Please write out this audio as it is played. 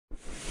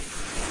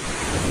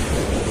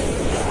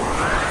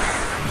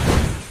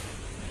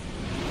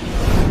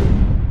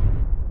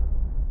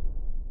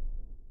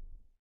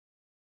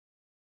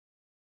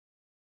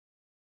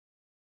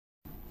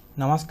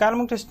नमस्कार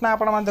मु कृष्णा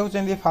आपण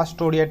देखुं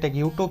fast Odia take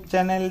YouTube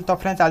channel. तो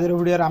फ्रेंड्स आज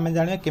वीडियो आम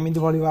जाना केमी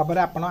भाई भाव में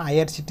आप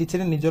आईआरसीटीसी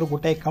निजर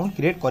गोटे अकाउंट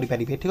क्रिएट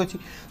करेंगे। ठीक अच्छे।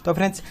 तो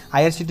फ्रेंड्स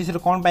आईआरसीटीसी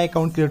कौन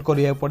अकाउंट क्रिएट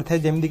करा पड़ता है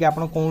जमीक कि आप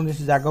कौन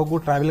जगह को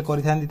ट्रावेल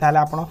करते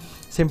आप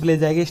सिंपली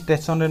जाकि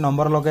स्टेशन में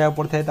नंबर लगे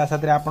पड़ता है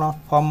साथ आप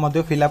फॉर्म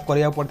फिलअप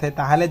करा पड़ता है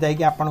ताहले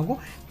जाकि आपको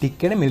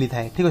टिकेट मिलता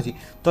है। ठीक अच्छे।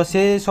 तो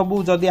से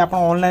सब जदि आप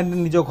ऑनलाइन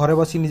निज घर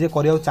बस निजे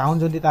करा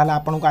चाहते ताहले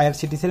आपको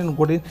आईआरसीटीसी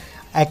गोटे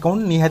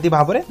अकाउंट निहाती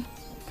भाव में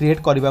क्रिएट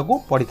करने को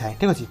पड़ता है।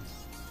 ठीक अच्छे।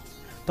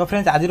 तो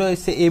फ्रेंड्स आज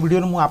से वीडियो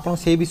मुझे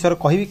से विषय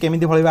कहि केमी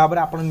भाई भाव में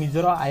आप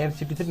निजर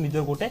आईआरसीटीसी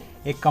निजर गोटे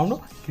अकाउंट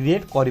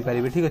क्रिएट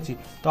करेंगे। ठीक अच्छे।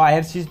 तो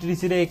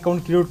आईआरसीटीसी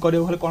अकाउंट क्रिएट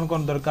करने कौन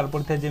कौन दरकार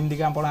पड़ता है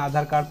जमीक आप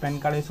आधार कार्ड पैन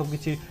कार्ड ये सब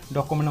किसी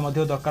डॉक्यूमेंट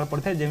दरकार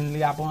पड़ता है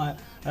जमीक आप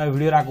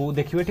वीडियो आगू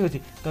देखिए। ठीक अच्छे।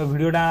 तो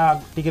वीडियोटा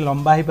टी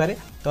लंबा हो पाए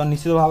तो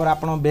निश्चित भाव में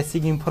आप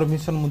बेसिक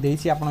इनफॉरमेशन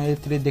मुझे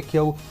आपड़े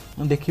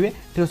देखिए।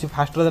 ठीक अच्छे।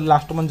 फास्ट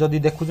लास्ट मंथ जब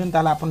देखुन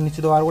ताल आप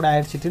निश्चित भाव गोटे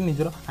आईआरसीटीसी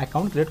निजर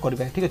अकाउंट क्रिएट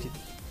करेंगे। ठीक अच्छे।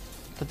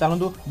 तो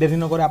चलते देरी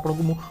नक आपको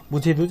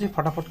बुझे दूसरी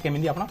फटाफट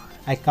केमी आप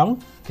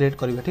अकाउंट क्रिएट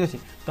करेंगे। ठीक अच्छे।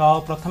 तो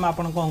प्रथम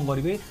आप कौन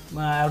करेंगे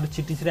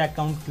आईआरसीटीसी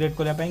अकाउंट क्रिएट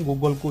करने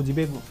गूगल को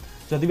जी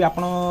जदि भी आप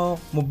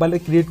मोबाइल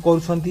क्रिएट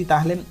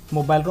कर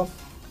मोबाइल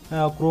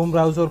क्रोम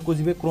ब्राउजर को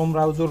जी क्रोम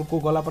ब्राउजर को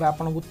गलापर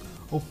आपको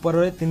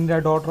ऊपर 3टा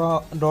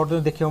डॉट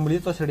देखा मिले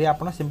तो से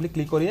आप सिंपली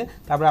क्लिक करेंगे।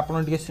 तापर आप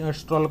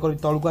स्क्रॉल कर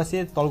तलू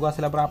आसे तलू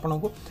आसला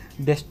आपको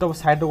डेस्कटॉप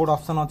साइड गोटे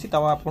ऑप्शन अच्छी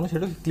तब आप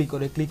क्लिक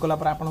करेंगे। क्लिक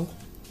कलापर आपको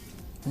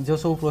जो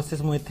सब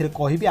प्रोसेस मुझे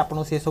कहि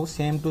आपको से सब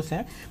सेम टू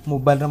सेम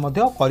मोबाइल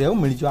करा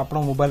मिल आप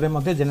मोबाइल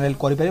में जेनेल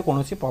करेंगे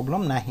कौन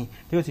प्रॉब्लम ना।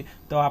 ठीक अच्छे।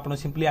 तो आप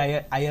सिंपली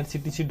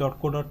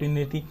irctc.co.in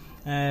ये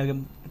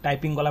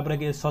टाइपिंग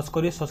कलापर सर्च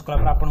करेंगे। सर्च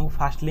कलापर आपको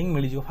फास्ट लिंक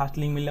मिल जाए। फास्ट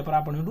लिंक मिलला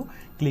आप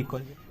क्लिक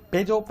करेंगे।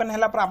 पेज ओपन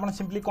है आप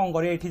सिंपली कौन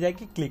करेंगे ये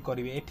जाकि क्लिक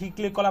करेंगे। ये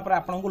क्लिक कलापर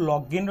आपको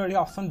लॉगिन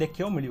ऑप्शन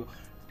देखा मिल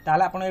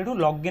ताल आप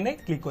लॉगिन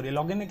क्लिक करेंगे।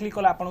 लॉगिन क्लिक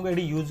कला आपको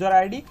ये यूजर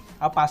आईडी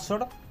आ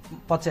पासवर्ड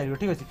पचार।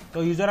 ठीक अच्छे।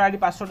 तो यूजर आईडी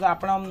पासवर्ड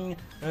आप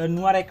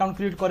नुआ अकाउंट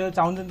क्रिएट करा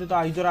चाहते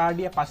तो यूजर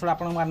आईडी पासवर्ड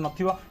आप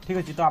नथिबो। ठीक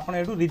अच्छे। तो आप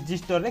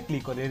रजिस्टर रे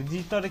क्लिक करेंगे।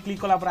 रजिस्टर रे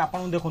क्लिक कला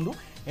आपको देखो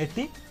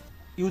ये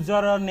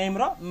यूजर नेम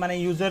माने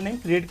यूजर नेम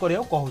क्रिएट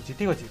करा कहूँ।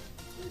 ठीक अच्छे।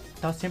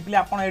 तो सिंपली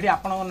आप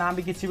ना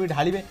भी किसी भी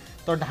ढालिबे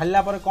तो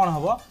ढाला पर कौन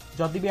हम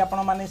जदि भी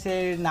आपण मैंने से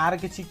नार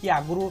किसी कि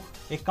आगु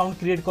अकाउंट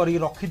क्रिएट कर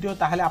रखी दियो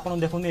ताहले आपण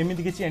देखो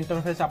एमती किसी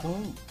इंटरफेस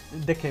आपको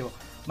देखेब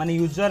माने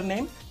user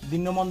name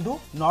Deenbandhu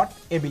not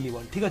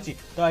available. ठीक अच्छे।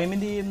 तो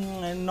एमती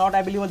नॉट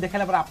अवेलेबल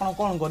देखला पर आपण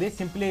कौन करेंगे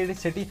सिंपली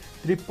से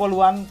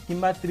 111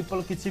 किंबा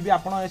 3 किसी भी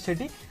आपड़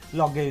से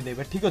लगे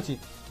देवे। ठीक अच्छे।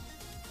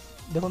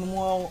 देखो मु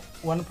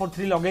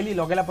 143 लगेली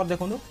लगेला पर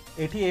देखो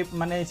ये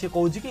माने सी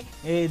कहूँ कि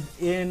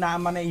ए ना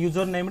माने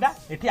यूजर नेमटा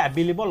ये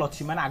अवेलेबल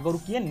अच्छी माने आगरू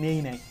किए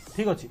नहीं ना।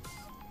 ठीक अच्छे।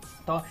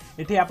 तो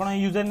ये आप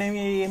यूजर नेम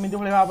एमती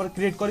भाई भाव में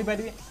क्रिएट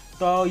करेंगे।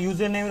 तो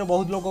यूजर नेम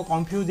बहुत लोग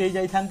कंफ्यूज हो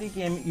जाती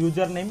कि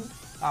यूजर नेम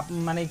आप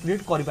माने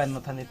क्रिएट कर पारि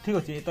न। ठीक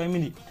अच्छे। तो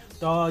एमती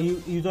तो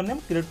यूजर नेम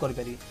क्रिएट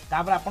करेंगे।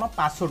 तापर आप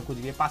पासवर्ड को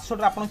जी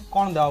पासवर्ड आप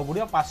कौन देवा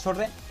पड़ो पासवर्ड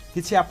रे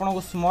किसी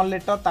आपको स्मॉल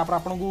लेटर तापर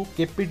आपको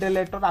कैपिटल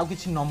लेटर आ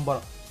किसी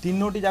नंबर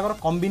तीनोटी जगह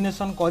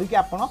कॉम्बिनेशन करके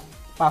आप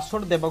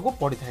पासवर्ड देवाक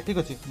पड़ता है। ठीक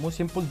अच्छे। मुझे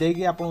सिंपल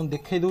देगी आपको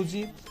देखई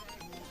दूसरी।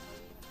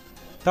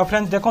 तो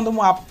फ्रेंड्स देखो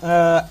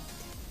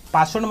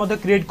पासवर्ड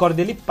क्रिएट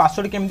करदेली।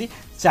 पासवर्ड केमती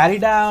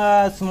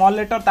 4टा स्मॉल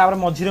लेटर तापर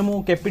मझे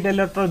मुझे कैपिटल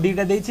लेटर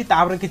 2टा देती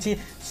किसी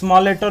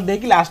स्मॉल लेटर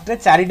देकी लास्ट रे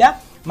 4टा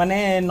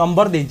माने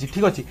नंबर देती।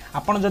 ठीक अच्छे।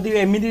 आपड़ जदि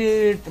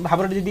एमती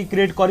भाव में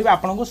क्रिएट करेंगे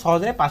आपको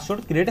सहज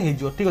पासवर्ड क्रिएट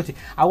हो। ठीक अच्छे।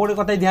 आ गोटे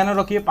कथा ध्यान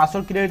रखिए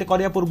पासवर्ड क्रिएट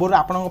करने पूर्व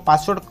आप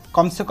पासवर्ड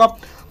कम से कम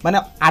माने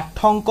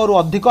 8 अंक रु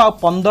अधिक और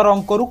 15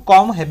 अंक रु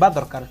कम होगा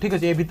दरकार। ठीक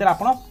अच्छे। ये भितर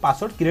आप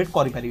पासवर्ड क्रिएट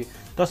करेंगे।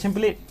 तो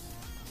सिंपली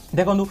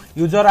देखो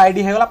यूजर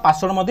आईडी होगा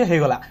पासवर्ड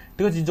होगा।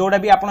 ठीक अच्छे। जोड़ा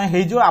भी आप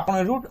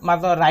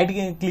राइट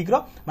क्लिक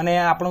माने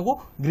आपको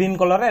ग्रीन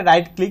कलर रे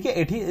राइट क्लिक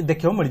ये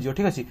देखा मिल जाए।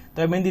 ठीक अच्छे।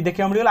 तो एमती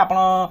देखा मिलगला आप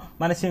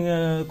माने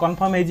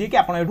कन्फर्म हो कि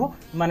आप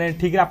माने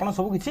ठीक आप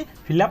सब किसी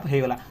फिलअप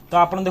होगा। तो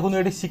आप देखो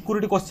ये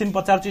सिक्यूरीटी क्वेश्चन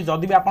पचार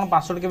जदि भी आप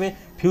पासवर्ड के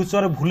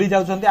फ्यूचर भूली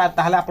जाते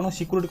आप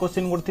सिक्यूरीटी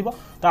क्वेश्चन गोटे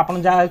तो आप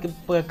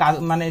जहाँ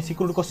माने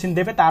सिक्यूरीटी क्वेश्चन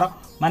देवे तार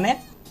माने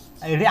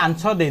ये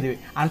आंसर देदेवे।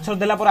 आंसर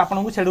देला पर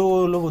आपको से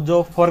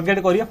जो फॉरगेट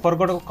करिए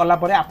फॉरगेट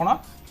कलापर आप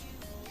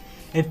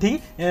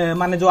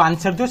माने जो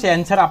आंसर थी से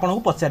आंसर आपको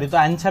पचारे तो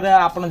आंसर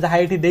आप जहाँ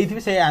ये देते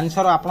से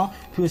आंसर आप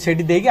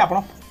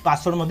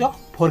पासवर्ड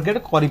फॉरगेट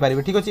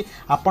करेंगे। ठीक अच्छे।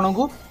 आपन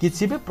को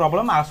किसी भी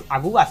प्रॉब्लम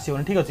आगू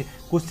आसोनी। ठीक अच्छे।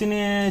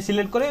 क्वेश्चन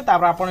सिलेक्ट करेंगे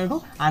तापर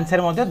आप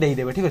आंसर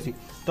देदेवे। ठीक अच्छे।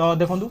 तो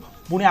देखो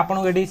पुणी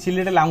आपको ये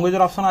सिलेक्ट लैंग्वेज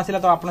ऑप्शन आसला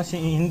तो आप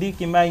हिंदी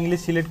किंबा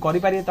इंग्लिश सिलेक्ट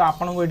करेंगे। तो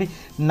आपको ये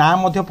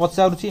नाम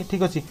पचारुची।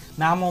 ठीक अच्छे।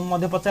 नाम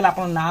पचारे आप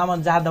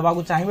नाम जहाँ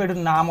देवाक चाहिए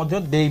ये नाम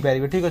दे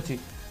पारे। ठीक अच्छे।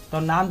 तो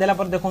नाम देला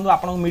पर देखो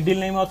आप मिडिल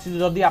नेम अच्छी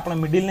जदि आप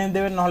मिडिल नेम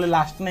देवे ना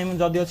लास्ट नेम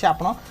जदि अच्छी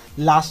आप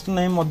लास्ट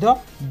नेम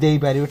दे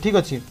पारे। ठीक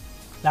अच्छे।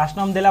 लास्ट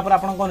नाम देला पर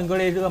आपण कोन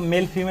गोटे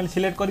मेल फीमेल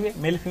सिलेक्ट करेंगे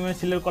मेल फीमेल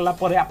सिलेक्ट कला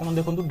पर आपण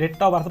देखो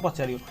date of birth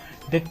Pachar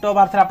date of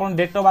birth आप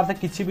डेट ऑफ बर्थ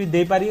किसी भी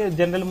दे पारे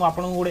जनरल मुझे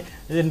आपको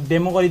गोटे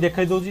डेमो कर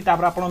देखा दूसरी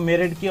आप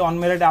मेरिड कि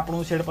अनमेरिड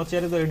आपको से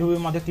पचारे तो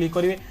ये क्लिक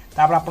करेंगे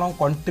आप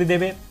कंट्री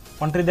देवे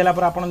कंट्री देला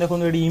पर आप देखो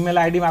ये ईमेल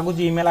आईडी मागुच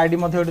ईमेल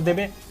आईडी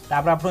देवे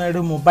आप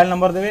मोबाइल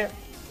नंबर देवे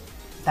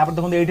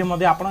देखो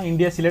ये आप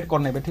इंडिया सिलेक्ट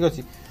करने ठीक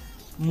अच्छे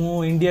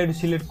मु इंडिया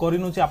सिलेक्ट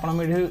करनौच आप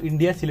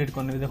इंडिया सिलेक्ट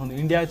करने देखो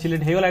इंडिया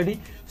सिलेक्ट होगा ये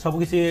सब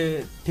किसी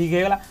ठीक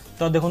होगा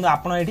तो देखो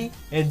आप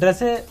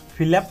एड्रेस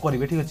फिलअप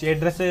करेंगे ठीक अच्छे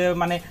एड्रेस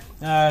माने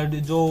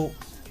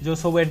जो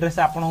सब एड्रेस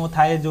आपन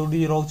थाए जो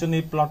रोच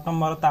प्लॉट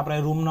नंबर तापर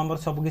रूम नंबर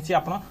सब किसी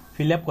आप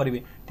फिलअप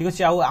करेंगे ठीक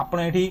अच्छे आप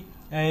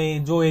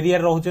जो एरिया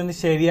रोचे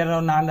से एरिया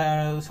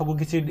ना सब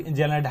किसी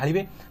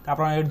ढालिबे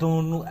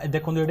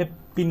देखो ये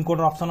पिन कोड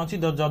ऑप्शन अच्छी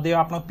जदि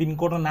आप पिन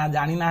कोड ना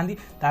जानी ना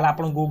ताल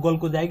आप गूगल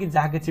को जाकि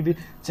जहाँ किसी भी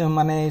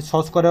माने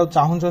सर्च करा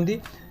चाहूँगी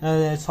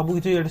सब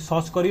किसी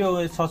सर्च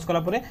कर सर्च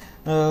कलापर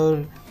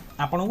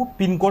आपन को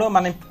पिन कोड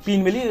माने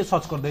पिन बोली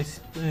सर्च करदे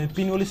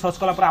पिन बोली सर्च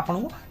कलापर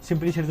आपन को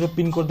सिंपली से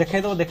पिन कोड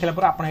देखा देखला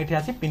पर आप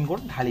आसी पिन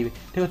कोड ढालिबे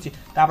ठीक अच्छे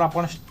तापर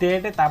आप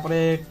स्टेट तापर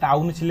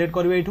टाउन सिलेक्ट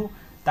करेंगे ये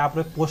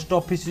तापर पोस्ट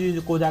ऑफिस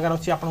को जगार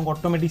अच्छी आप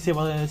ऑटोमेटिक से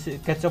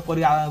कैचअप कर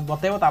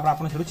बताइब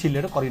आप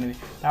सिलेक्ट करेंगे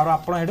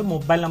आप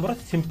मोबाइल नंबर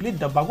सिंपली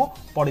देवा को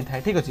पड़ी था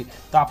ठीक अच्छे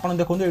तो आप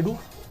देखो ये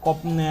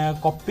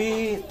कॉपी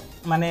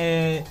माने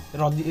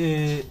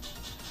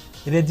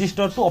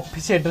रेजिस्टर टू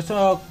ऑफिस एड्रेस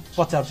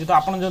पचार तो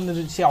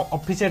आप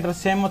ऑफिस एड्रेस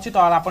सेम अच्छी तो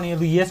आप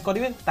येस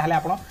करेंगे ताहले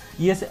आप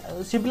येस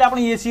सिंपली आप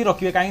येस ही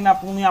रखिए कहीं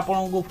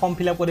आपको फॉर्म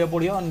फिलअप करा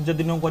पड़ो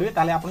जदि न करेंगे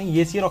ताहले आप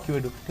येस ही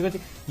रखिए ठीक अच्छे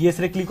येस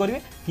रे क्लिक करेंगे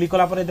क्लिक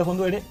कलापर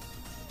देखो ये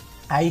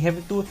आई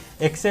हैव टू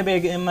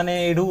एक्सेप्ट माने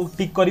एडू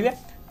टिक करेंगे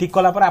टिक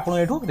कलापर आप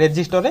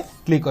रेजिस्टर रे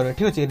क्लिक करेंगे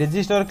ठीक अच्छे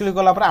रेजिस्टर क्लिक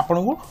कलापर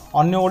आपको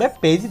अन्य गोटे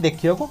पेज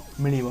देखा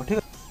मिल ठीक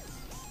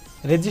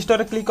रेजिस्टर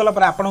रे क्लिक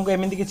कलापर आपको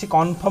एमती किसी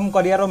कन्फर्म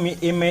करार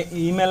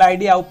ईमेल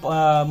आईडी आ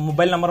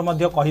मोबाइल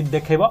नंबर कही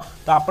देखेब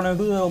तो आप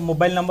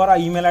मोबाइल नंबर आ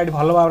ईमेल आईडी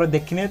भल भाव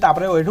देखने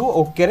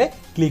ओके रे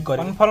क्लिक कर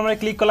कन्फर्म रे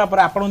क्लिक कलापर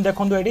आप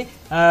देखो ये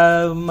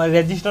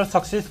रेजिस्टर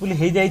सक्सेसफुल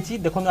हो जाए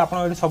देखो आप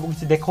सब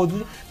किसी देखा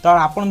तो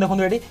आप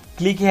देखो ये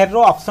क्लिक हेयर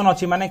रो ऑप्शन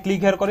अच्छी माने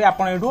क्लिक हेयर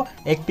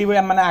कर एक्टिव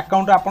माने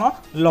अकाउंट आप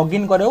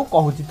लॉगिन करें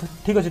कहूँ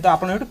ठीक अच्छे तो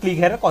आप क्लिक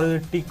हेयर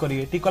टिक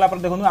करेंगे टिक कलापर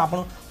देखो आप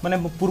माने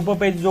पूर्व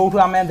पेज जो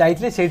आम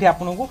जाइए से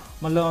आपको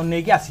मतलब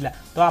नहीं कि आसला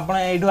तो आप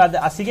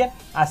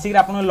आसिक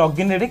आप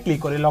लॉगिन रे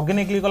क्लिक करेंगे लॉगिन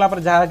रे क्लिक कलापर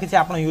जहाँ किसी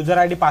आप यूजर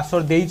आईडी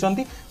पासवर्ड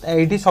देइचंती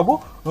एठी सब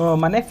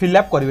माने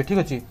फिलअप करेंगे ठीक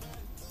अच्छे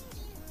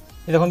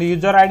देखो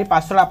यूजर आईडी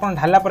पासवर्ड आप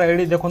ढाला पर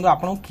ये देखो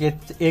आपको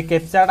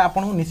कैप्चाटा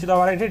आपको निश्चित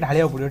भाव में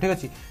ढालिया पड़ो ठीक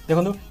अच्छे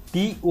देखो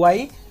TY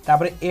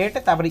तापर 8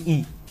 तापर E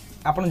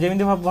आप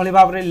जमी भाई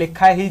भाव में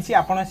लिखाई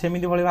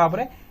सेमती भाई भाव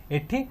में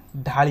एठी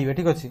ढालिबे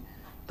ठीक अच्छे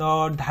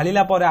तो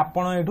ढाला पर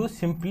आपड़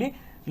सिंपली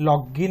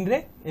लॉगिन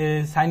रे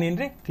साइन इन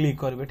रे क्लिक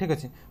करेंगे ठीक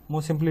अच्छे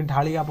मु सिंपली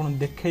ढाली आप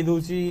देखे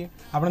दूसरी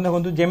आप देखो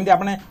जमी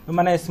आपने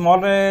माने स्मॉल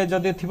रे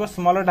जदि थी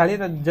स्मॉल ढाली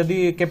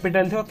जदि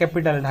कैपिटल थी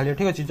कैपिटल ढाली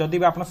ठीक अच्छे जदि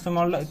भी आप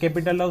स्मॉल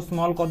कैपिटल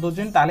स्मॉल कर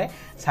दौरान ताले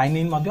साइन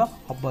इन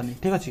हेनी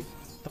ठीक अच्छे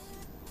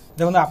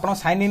देखो आप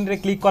साइन इन रे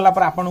क्लिक कला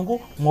पर आपको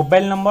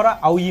मोबाइल नंबर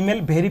आउ ईमेल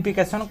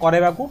वेरिफिकेशन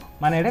करने को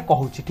माने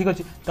कहूँ ठीक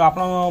अच्छे तो आप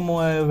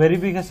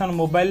वेरिफिकेशन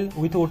मोबाइल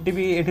विथ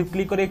ओटीपी ये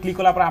क्लिक करेंगे क्लिक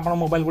कला पर आप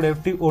मोबाइल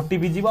गोटे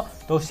ओटीपी जीव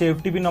तो से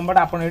ओटीपी नंबर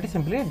आप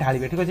सिंपली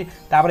ढालिबे ठीक अच्छे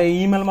तापर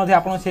ईमेल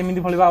आप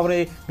सेमती भाई भाव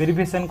में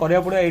वेरिफिकेशन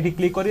कराया पड़ो ये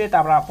क्लिक करेंगे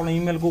तापर आप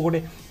ईमेल को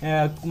गोटे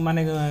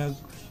माने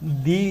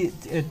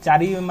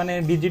 4 माने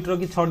डिजिट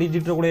कि 6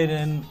 डिजिट गोटे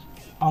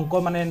अंक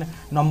माने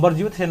नंबर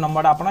जीव से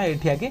नंबर आप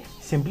आके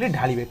सिंपली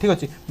ढालिबे ठीक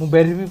अच्छे मु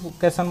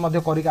वेरिफिकेशन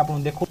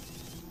करके देखो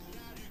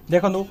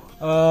देखो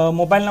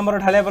मोबाइल नंबर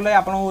ढालिया बेले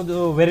आप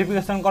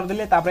वेरिफिकेशन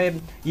करदे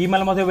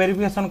ईमेल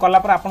वेरिफिकेशन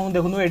कलापर आप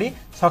देखो ये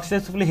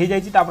सक्सेसफुल हो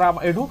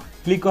जाए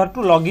क्लिक कर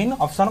टू लॉगिन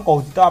ऑप्शन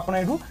कहूँ तो आप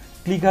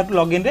क्लिक कर टू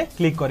लॉगिन रे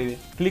क्लिक करेंगे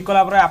क्लिक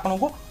कलापर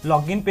आपको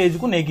लॉगिन पेज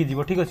को लेकिन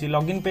जीव ठीक अच्छे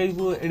लॉगिन पेज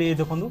को ये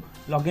देखो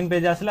लॉगिन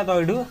पेज आसला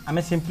तो ये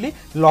आम सिंपली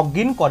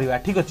लॉगिन करवा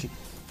ठीक अच्छे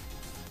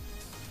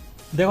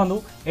देखो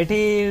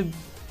ये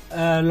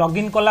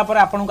लॉगिन कलापर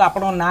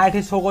आपन ना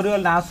ये शो कर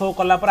ना शो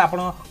कलापर आप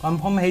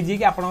कन्फर्म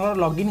हो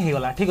लॉगिन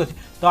होगला ठीक अच्छे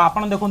तो आप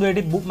देखो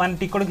ये बुक मान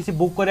टिकट किसी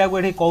बुक करा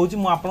कहूँ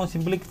मुझे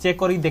सिंपली चेक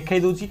कर देखा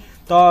दूसरी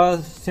तो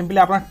सिंपली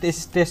आप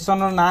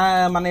स्टेशन ना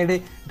माने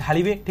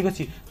ढालिबे ठीक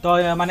अच्छे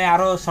तो माने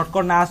यार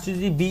सर्टकट ना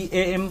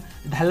BAM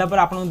ढाला पर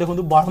आप देखो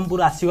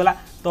ब्रह्मपुर आसीगला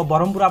तो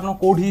ब्रह्मपुर आप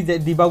कौटी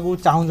जावाक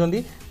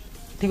चाहूँगी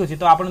ठीक अच्छे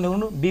तो आप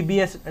देखो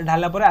BBS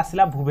ढाला पर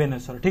आसला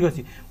भुवनेश्वर ठीक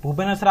अच्छे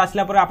भुवनेश्वर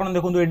आसला पर आप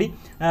देखो ये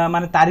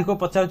माने तारीख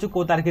पचार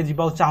कौ तारीख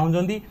जावा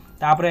चाहूँगी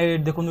तापर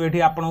देखो ये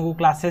आपको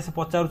क्लासेस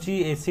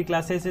पचारुची AC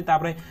क्लासेस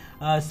तापर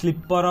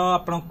स्लीपर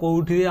आप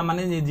कौटी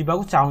माने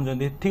जावाक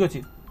चाहूँगी ठीक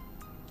अच्छे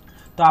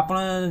तो आप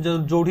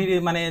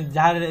जो माने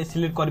जहाँ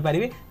सिलेक्ट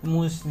करेंगे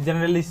मुझे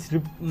जनरली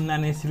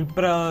माने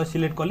स्लीपर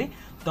सिलेक्ट कली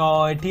तो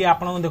ये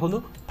आप देखो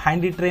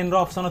फाइंड ट्रेन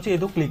ऑप्शन अच्छे ये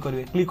क्लिक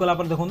करेंगे क्लिक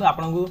कलापर देखो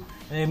आपको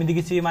एमती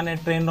किसी माने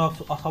ट्रेन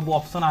सब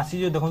ऑप्शन आसी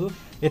जो देखो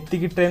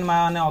एतिकी ट्रेन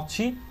माने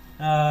अच्छी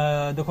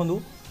देखु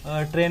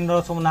ट्रेन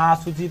रो सब ना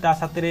आसूची ता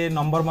साथे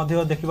नंबर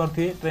मध्य देखि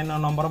पारथि ट्रेन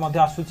नंबर मध्य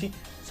आसूची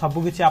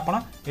सब किछि आपण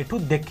एठू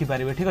देखि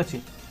पारिबे ठीक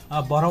अछि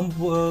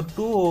बरहमपुर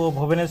टू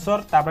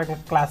भुवनेश्वर तापर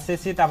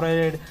क्लासेस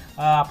तापर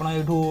आपण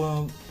एठू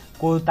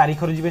को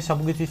तारीख रे जिवे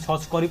सब किछि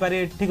सर्च करि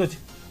पारे ठीक अछि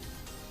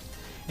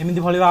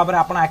एमती भली भाव में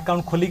आप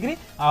अकाउंट खोलिक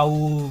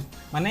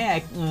माने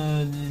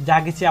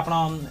जहाँ किसी आप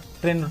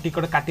ट्रेन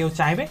टिकट काटे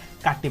चाहिए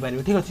काटी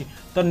पारे ठीक अच्छे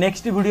तो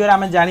नेक्स्ट वीडियो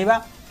आम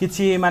जाना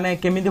कि माने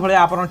केमिति भली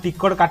आप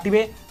टिकट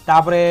काटे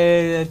तापर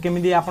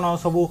केमिति आप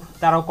सब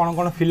तार कौन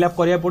कौन फिलअप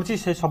करा पड़ी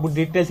से सब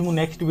डिटेल्स मुझे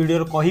नेक्स्ट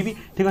वीडियो कहि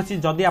ठीक अच्छे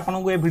जदि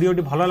आपको ये वीडियो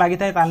भल लगी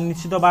था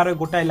निश्चित भाव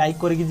गोटाए लाइक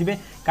करके जी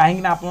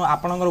कहीं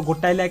आपंकर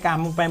गोटाए लाइक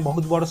आम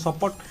बहुत बड़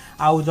सपोर्ट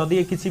आउ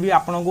जदि किसी भी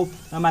आपन को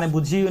माने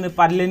बुझी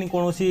पारे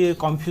कौन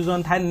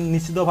कन्फ्यूजन थाए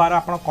निश्चित भाव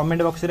आप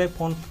कमेंट बॉक्स रे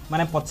फोन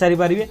माने पचारि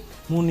पारे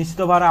मु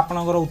निश्चित भाव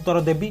आपनकर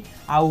उत्तर देवी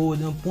आउ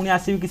पुणी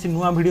आसबि किसी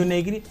नुआ वीडियो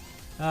नहीं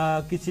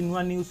किसी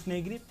नुआ न्यूज़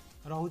नहीं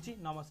रहुची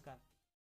नमस्कार।